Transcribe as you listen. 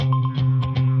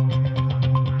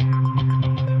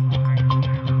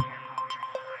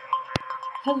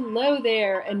Hello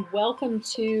there, and welcome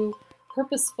to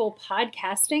Purposeful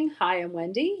Podcasting. Hi, I'm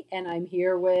Wendy, and I'm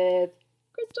here with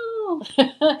Crystal.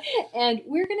 And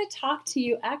we're going to talk to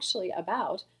you actually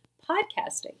about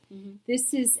podcasting. Mm-hmm.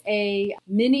 This is a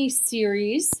mini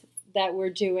series that we're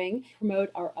doing to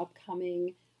promote our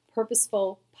upcoming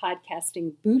Purposeful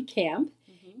Podcasting Bootcamp.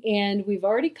 Mm-hmm. And we've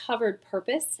already covered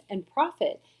purpose and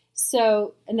profit.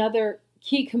 So another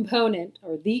key component,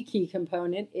 or the key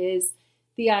component, is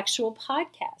the actual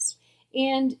podcast.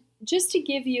 And just to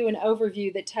give you an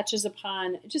overview that touches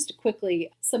upon, just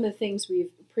quickly, some of the things we've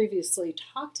previously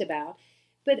talked about,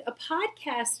 but a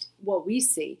podcast, what we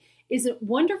see, is a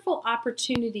wonderful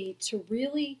opportunity to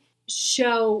really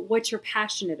show what you're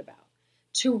passionate about,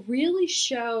 to really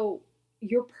show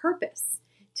your purpose,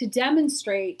 to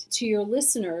demonstrate to your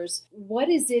listeners what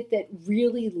is it that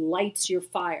really lights your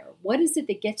fire, what is it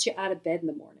that gets you out of bed in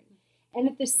the morning, and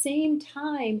at the same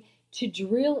time, to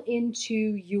drill into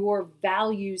your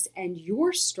values and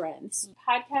your strengths.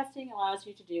 Podcasting allows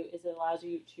you to do is it allows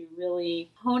you to really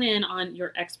hone in on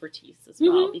your expertise as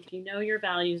well. Mm-hmm. Because you know your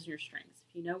values and your strengths.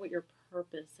 If you know what your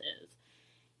purpose is,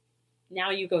 now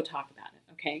you go talk about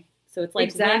it, okay? So it's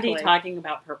like Wendy talking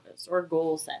about purpose or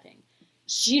goal setting.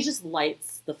 She just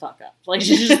lights the fuck up. Like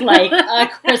she's just like a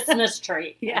Christmas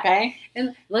tree, okay?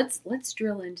 And let's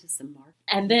drill into some marketing.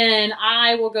 And then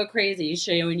I will go crazy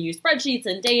showing you spreadsheets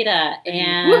and data.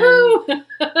 And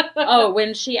woohoo!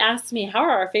 When she asked me, how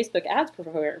are our Facebook ads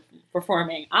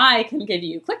performing? I can give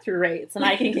you click-through rates, and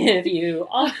I can give you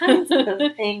all kinds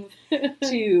of things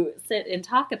to sit and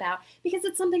talk about because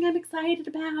it's something I'm excited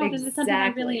about. And it's something I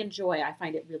really enjoy. I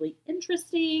find it really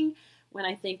interesting. When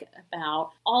I think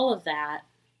about all of that,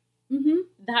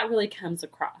 that really comes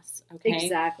across, okay?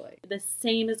 Exactly. The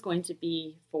same is going to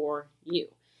be for you.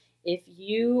 If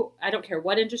you, I don't care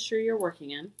what industry you're working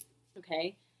in,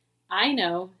 okay? I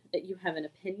know that you have an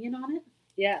opinion on it.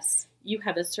 Yes. You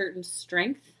have a certain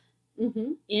strength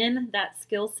in that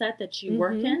skill set that you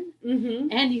work in. Mm-hmm.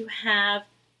 And you have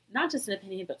not just an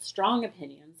opinion, but strong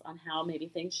opinions on how maybe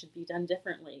things should be done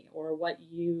differently or what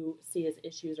you see as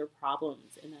issues or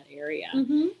problems in that area.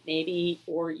 Mm-hmm. Maybe,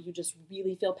 or you just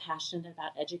really feel passionate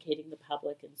about educating the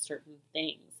public in certain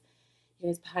things. You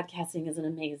guys, podcasting is an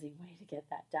amazing way to get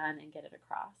that done and get it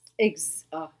across.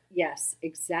 Yes,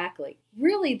 exactly.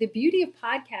 Really, the beauty of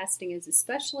podcasting is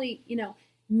especially,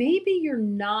 maybe you're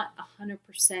not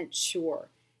 100% sure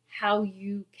how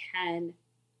you can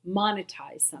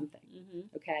monetize something,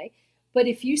 okay? But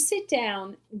if you sit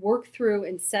down, work through,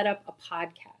 and set up a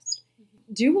podcast,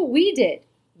 do what we did.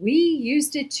 We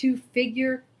used it to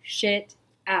figure shit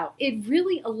out. It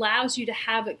really allows you to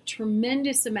have a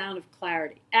tremendous amount of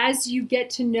clarity as you get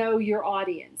to know your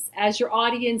audience, as your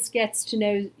audience gets to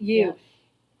know you. Yeah.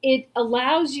 It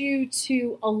allows you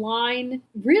to align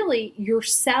really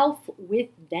yourself with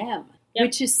them,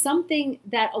 which is something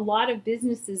that a lot of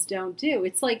businesses don't do.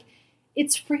 It's like,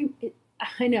 it's free.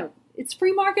 I know. It's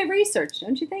free market research,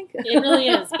 don't you think? It really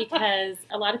is, because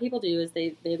a lot of people do is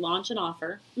they launch an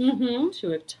offer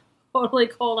to a totally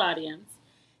cold audience.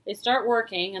 They start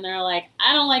working, and they're like,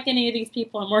 I don't like any of these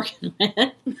people I'm working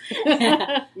with.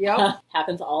 Yep.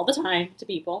 Happens all the time to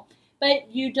people.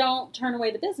 But you don't turn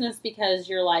away the business because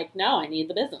you're like, no, I need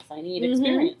the business. I need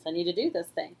experience. I need to do this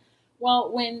thing.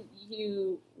 Well, when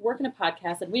you work in a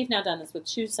podcast, and we've now done this with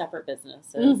 2 separate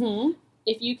businesses,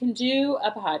 if you can do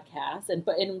a podcast, and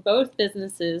in both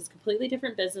businesses, completely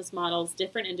different business models,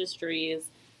 different industries,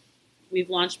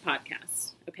 we've launched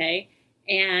podcasts, okay?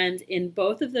 And in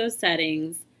both of those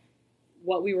settings,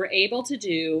 what we were able to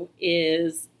do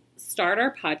is start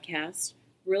our podcast,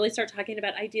 really start talking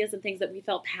about ideas and things that we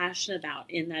felt passionate about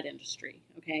in that industry,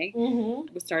 okay?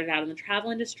 We started out in the travel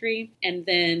industry and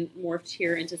then morphed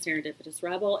here into Serendipitous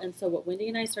Rebel. And so what Wendy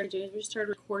and I started doing is we just started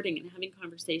recording and having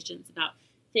conversations about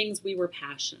things we were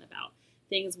passionate about,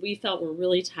 things we felt were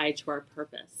really tied to our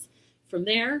purpose. From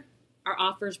there, our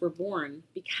offers were born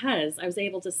because I was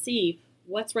able to see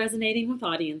what's resonating with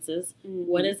audiences,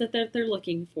 what is it that they're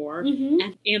looking for,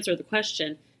 and answer the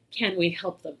question, can we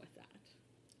help them with that?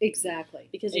 Exactly.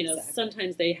 Because,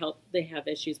 sometimes they have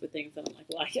issues with things, and I'm like,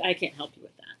 well, I can't help you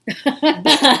with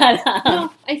that.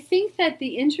 Well, I think that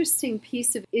the interesting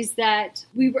piece of it is that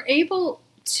we were able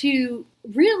to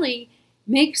really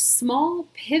make small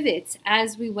pivots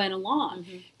as we went along.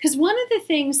 Because one of the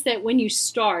things that when you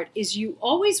start is you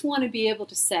always want to be able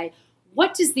to say,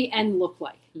 what does the end look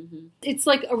like? It's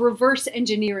like a reverse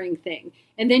engineering thing.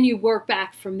 And then you work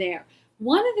back from there.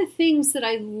 One of the things that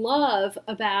I love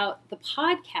about the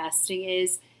podcasting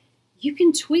is you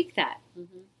can tweak that.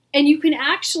 And you can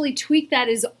actually tweak that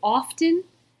as often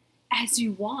as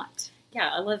you want. yeah,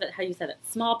 I love it how you said it,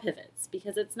 small pivots,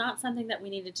 because it's not something that we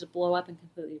needed to blow up and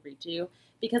completely redo,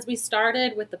 because we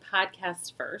started with the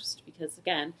podcast first, because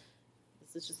again,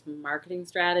 this is just marketing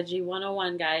strategy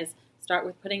 101, guys. Start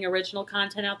with putting original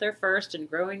content out there first and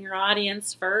growing your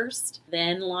audience first,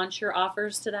 then launch your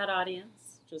offers to that audience.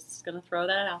 Just going to throw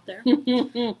that out there.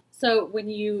 So when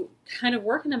you kind of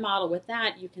work in a model with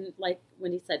that, you can, like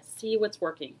Wendy said, see what's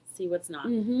working, see what's not,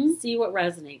 see what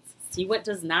resonates, see what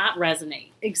does not resonate.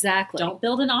 Exactly. Don't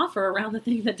build an offer around the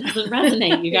thing that doesn't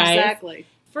resonate, you guys. Exactly.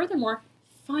 Furthermore,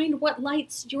 find what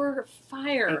lights your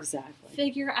fire. Exactly.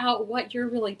 Figure out what you're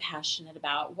really passionate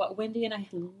about. What Wendy and I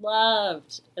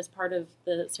loved as part of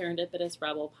the Serendipitous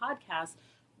Rebel podcast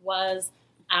was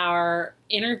our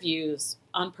interviews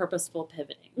on purposeful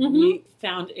pivoting. We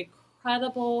found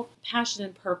incredible passion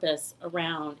and purpose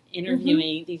around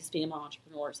interviewing these female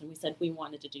entrepreneurs, and we said we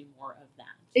wanted to do more of that.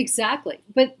 Exactly.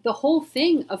 But the whole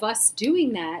thing of us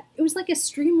doing that, it was like a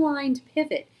streamlined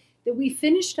pivot that we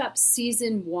finished up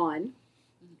season 1.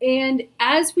 And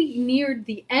as we neared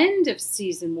the end of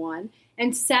season 1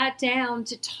 and sat down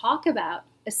to talk about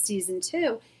a season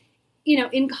 2,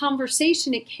 in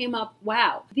conversation, it came up,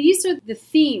 wow, these are the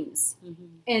themes.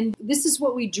 And this is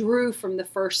what we drew from the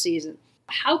first season.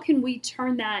 How can we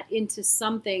turn that into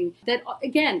something that,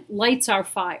 again, lights our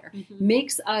fire,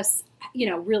 makes us,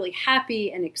 really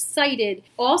happy and excited,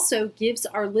 also gives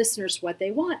our listeners what they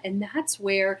want. And that's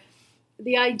where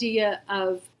the idea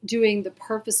of doing the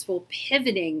purposeful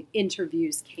pivoting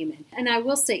interviews came in. And I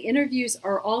will say interviews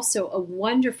are also a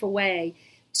wonderful way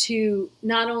to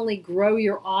not only grow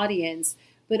your audience,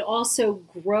 but also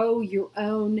grow your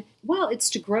own, it's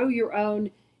to grow your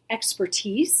own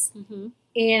expertise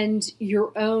and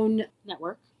your own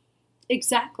network.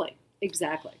 Exactly.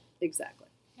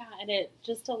 Yeah, and it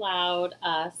just allowed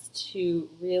us to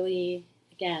really,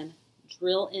 again,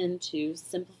 drill into,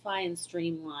 simplify, and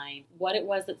streamline what it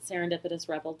was that Serendipitous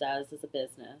Rebel does as a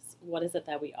business. What is it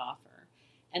that we offer?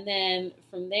 And then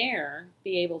from there,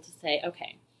 be able to say,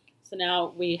 okay, so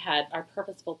now we had our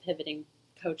Purposeful Pivoting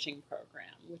coaching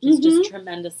program, which is just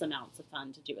tremendous amounts of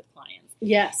fun to do with clients.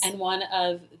 Yes. And one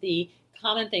of the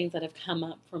common things that have come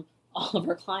up from all of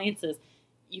our clients is,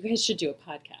 you guys should do a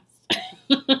podcast.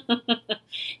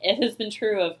 It has been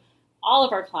true of all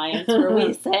of our clients where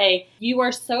we say, you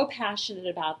are so passionate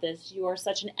about this. You are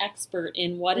such an expert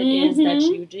in what it is that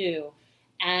you do.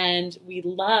 And we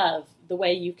love the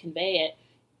way you convey it.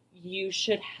 You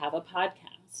should have a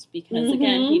podcast because,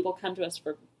 again, people come to us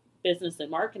for business and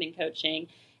marketing coaching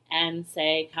and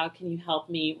say, how can you help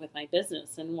me with my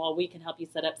business? And while we can help you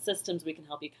set up systems, we can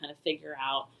help you kind of figure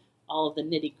out all of the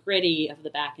nitty gritty of the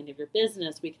back end of your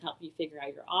business. We can help you figure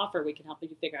out your offer. We can help you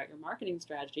figure out your marketing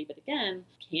strategy. But again,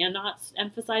 cannot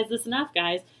emphasize this enough,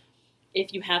 guys.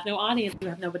 If you have no audience, you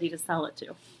have nobody to sell it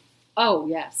to. Oh,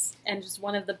 yes. And just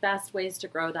one of the best ways to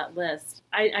grow that list.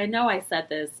 I know I said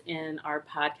this in our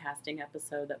podcasting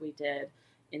episode that we did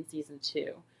in season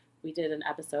 2. We did an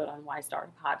episode on why start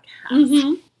a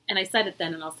podcast. And I said it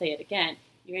then, and I'll say it again.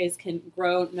 You guys can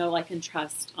grow, know, like, and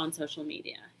trust on social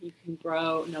media. You can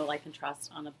grow, know, like, and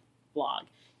trust on a blog.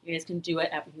 You guys can do it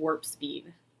at warp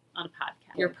speed on a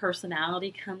podcast. Your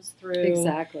personality comes through.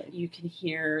 Exactly. You can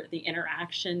hear the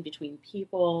interaction between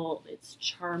people. It's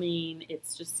charming.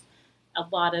 It's just a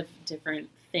lot of different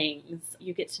things.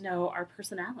 You get to know our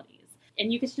personalities.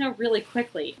 And you get to know really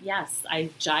quickly, yes, I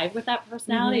jive with that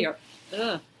personality, or,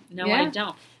 no, I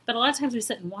don't. But a lot of times we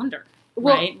sit and wonder.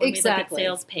 Well, right? When exactly. we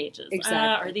look at sales pages.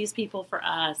 Exactly. Are these people for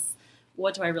us?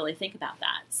 What do I really think about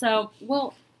that? So,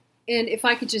 well, and if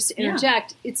I could just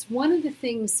interject, it's one of the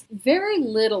things, very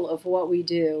little of what we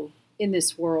do in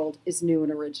this world is new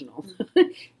and original.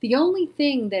 The only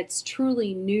thing that's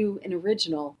truly new and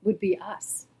original would be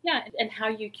us. Yeah, and how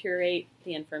you curate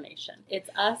the information. It's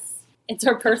us. It's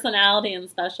our personality and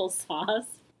special sauce.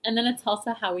 And then it's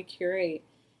also how we curate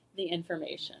the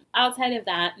information. Outside of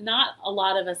that, not a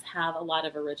lot of us have a lot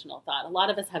of original thought. A lot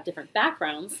of us have different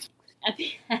backgrounds. At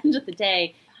the end of the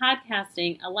day,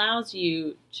 podcasting allows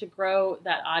you to grow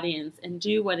that audience and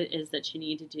do what it is that you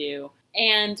need to do.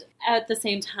 And at the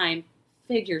same time,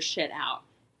 figure shit out.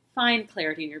 Find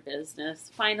clarity in your business.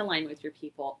 Find alignment with your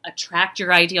people. Attract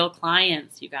your ideal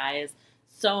clients, you guys.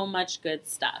 So much good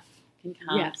stuff can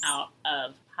come out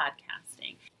of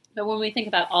podcasting. But when we think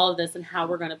about all of this and how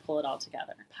we're going to pull it all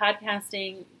together,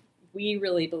 podcasting, we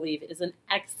really believe, is an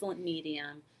excellent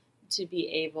medium to be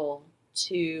able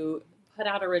to put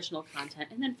out original content.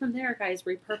 And then from there, guys,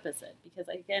 repurpose it. Because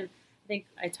again, I think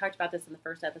I talked about this in the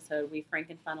first episode. We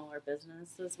franken-funnel our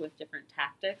businesses with different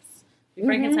tactics We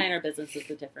Frankenstein our businesses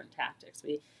with different tactics.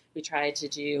 We try to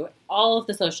do all of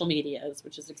the social medias,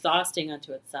 which is exhausting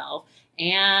unto itself,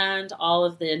 and all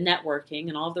of the networking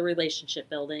and all of the relationship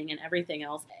building and everything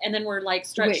else. And then we're like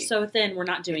stretched so thin, we're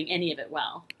not doing any of it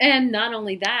well. And not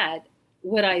only that,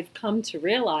 what I've come to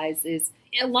realize is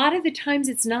a lot of the times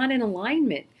it's not in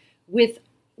alignment with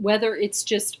whether it's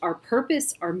just our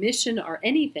purpose, our mission, or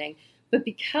anything, but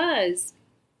because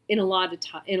in a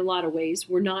lot of ways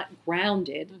we're not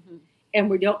grounded and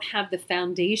we don't have the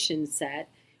foundation set,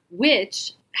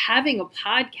 which having a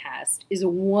podcast is a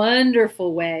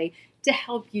wonderful way to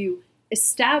help you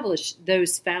establish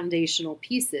those foundational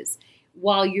pieces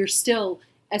while you're still,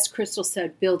 as Crystal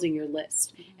said, building your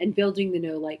list and building the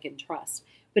know, like, and trust.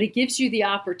 But it gives you the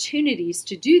opportunities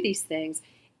to do these things,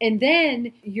 and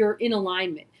then you're in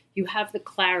alignment. You have the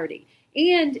clarity.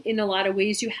 And in a lot of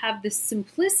ways, you have the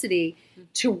simplicity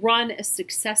to run a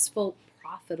successful,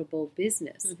 profitable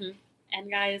business. And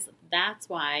guys, that's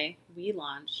why we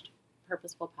launched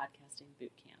Purposeful Podcasting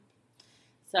Bootcamp.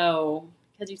 So,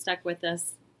 because you stuck with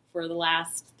us for the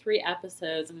last 3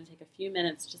 episodes, I'm going to take a few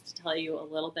minutes just to tell you a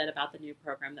little bit about the new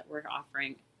program that we're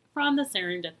offering from the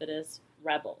Serendipitous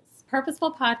Rebels.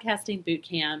 Purposeful Podcasting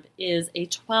Bootcamp is a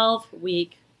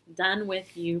 12-week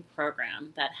done-with-you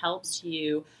program that helps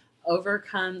you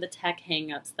overcome the tech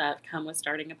hangups that come with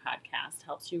starting a podcast,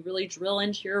 helps you really drill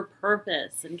into your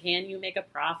purpose and can you make a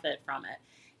profit from it,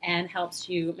 and helps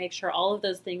you make sure all of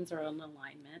those things are in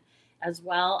alignment, as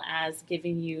well as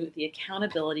giving you the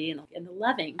accountability and the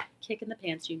loving kick in the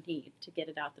pants you need to get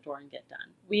it out the door and get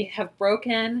done. We have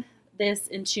broken this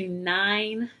into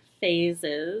 9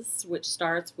 phases, which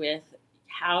starts with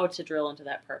how to drill into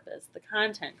that purpose, the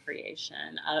content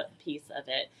creation piece of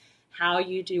it, how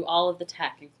you do all of the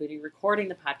tech, including recording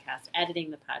the podcast, editing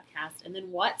the podcast, and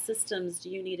then what systems do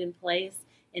you need in place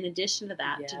in addition to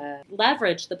that to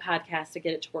leverage the podcast to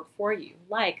get it to work for you,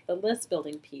 like the list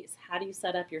building piece. How do you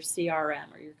set up your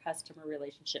CRM or your customer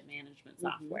relationship management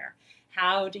software?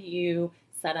 How do you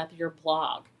set up your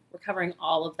blog? We're covering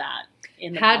all of that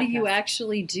in the podcast. How do you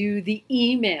actually do the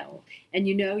email? And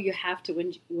you have to,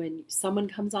 when someone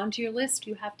comes onto your list,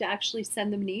 you have to actually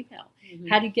send them an email.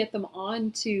 How do you get them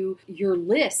onto your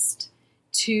list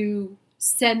to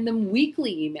send them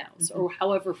weekly emails or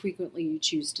however frequently you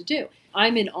choose to do?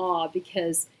 I'm in awe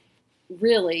because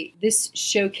really this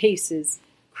showcases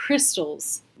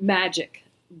Crystal's magic.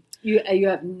 You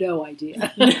have no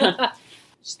idea.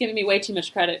 She's giving me way too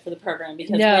much credit for the program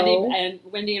because No.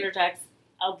 Wendy interjects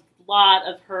a lot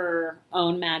of her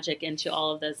own magic into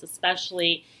all of this,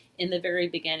 especially in the very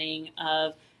beginning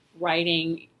of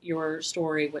writing your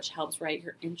story, which helps write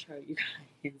your intro, you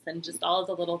guys, and just all of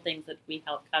the little things that we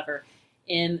help cover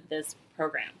in this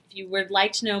program. If you would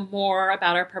like to know more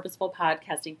about our Purposeful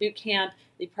Podcasting Bootcamp,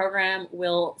 the program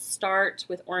will start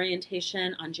with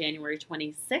orientation on January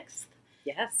 26th.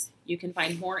 Yes. You can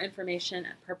find more information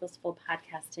at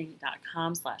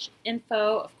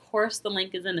purposefulpodcasting.com/info. Of course, the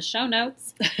link is in the show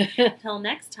notes. Until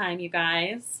next time, you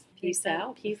guys. Peace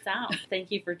out. Peace out.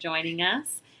 Thank you for joining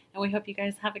us, and we hope you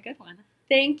guys have a good one.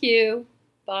 Thank you.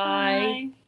 Bye. Bye.